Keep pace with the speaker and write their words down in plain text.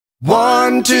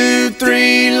1, 2,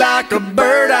 3, like a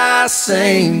bird I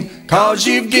sing, 'cause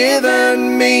you've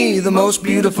given me the most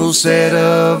beautiful set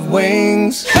of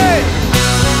wings. Hey!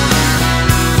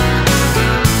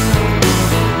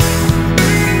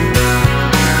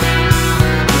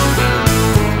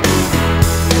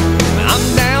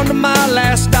 I'm down to my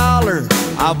last dollar,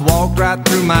 I've walked right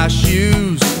through my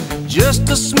shoes. Just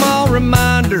a small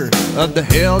reminder of the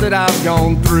hell that I've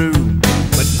gone through.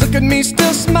 But look at me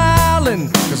still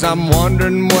smiling, 'cause I'm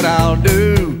wondering what I'll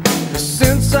do. 'Cause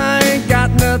since I ain't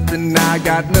got nothing, I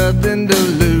got nothing to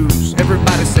lose.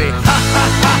 Everybody say ha ha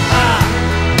ha ha,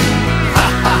 ha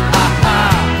ha ha ha.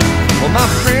 Well, my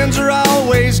friends are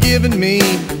always giving me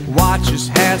watches,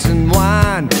 hats, and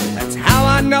wine. That's how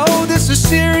I know this is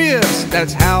serious,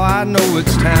 that's how I know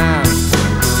it's time.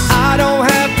 I don't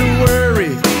have to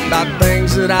worry about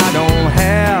things that I don't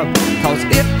have, 'cause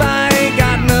if I ain't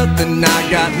got nothing, I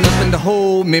got nothing to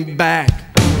hold me back.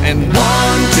 And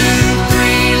 1, 2,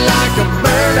 3, like a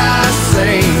bird I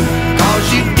sing, 'cause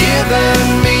you've given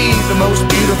me the most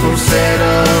beautiful set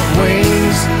of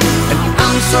wings. And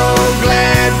I'm so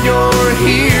glad you're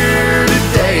here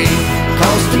today,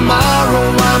 'cause tomorrow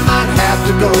I might have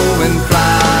to go and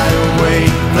fly away,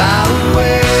 fly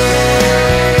away.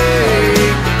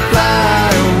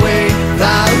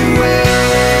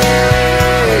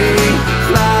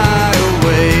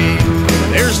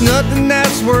 Nothing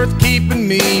that's worth keeping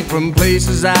me from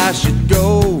places I should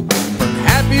go. From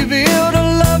Happyville to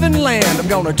Loving Land, I'm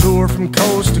gonna tour from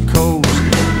coast to coast.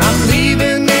 I'm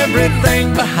leaving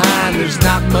everything behind, there's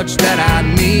not much that I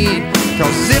need.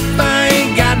 'Cause if I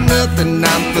ain't got nothing,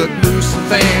 I'm footloose and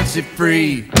fancy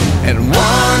free. And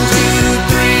 1, 2,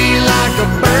 3, like a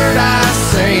bird I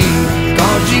sing,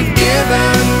 'cause you've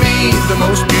given me the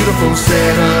most beautiful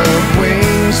set of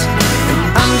wings. And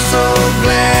I'm so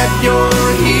glad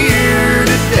you're here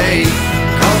today,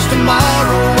 'cause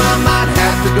tomorrow I might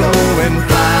have to go and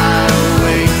fly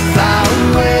away, fly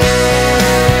away,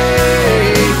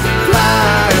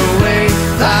 fly away,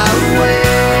 fly away,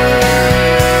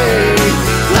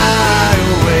 fly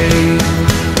away.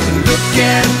 Look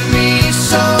at me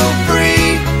so free,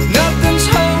 nothing's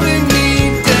holding me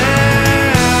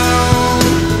down.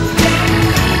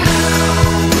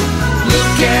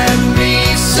 Look at me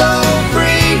so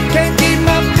free, can't keep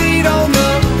my feet on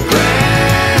the ground.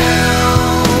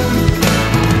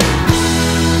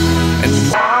 And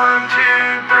 1, 2,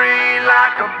 3,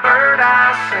 like a bird I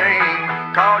sing,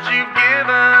 'cause you've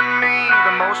given me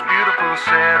the most beautiful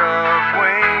set of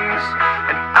wings.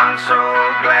 And I'm so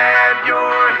glad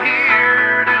you're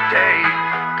here today,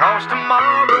 'cause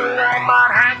tomorrow I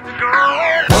might have to go.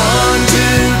 1,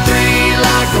 2, 3,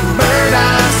 like a bird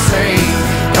I sing,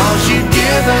 'cause you've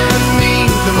given me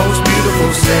the most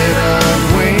beautiful set of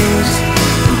wings.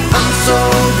 I'm so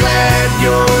glad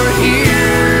you're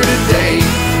here today,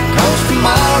 'cause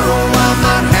tomorrow I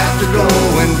might have to go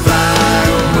and fly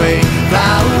away,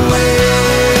 fly away,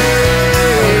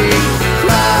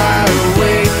 fly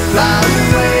away, fly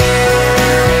away,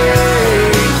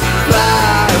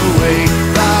 fly away,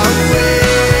 fly away.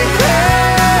 Hey.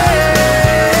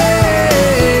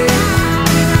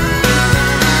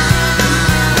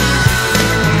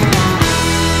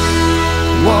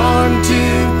 1,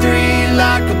 2, 3,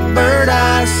 like a bird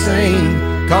I sing,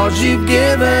 'cause you've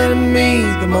given me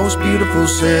the most beautiful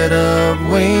set of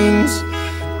wings.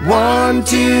 1,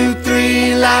 2,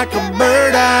 3, like a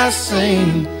bird I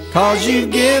sing, 'cause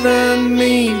you've given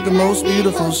me the most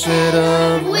beautiful set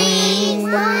of wings.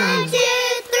 1, 2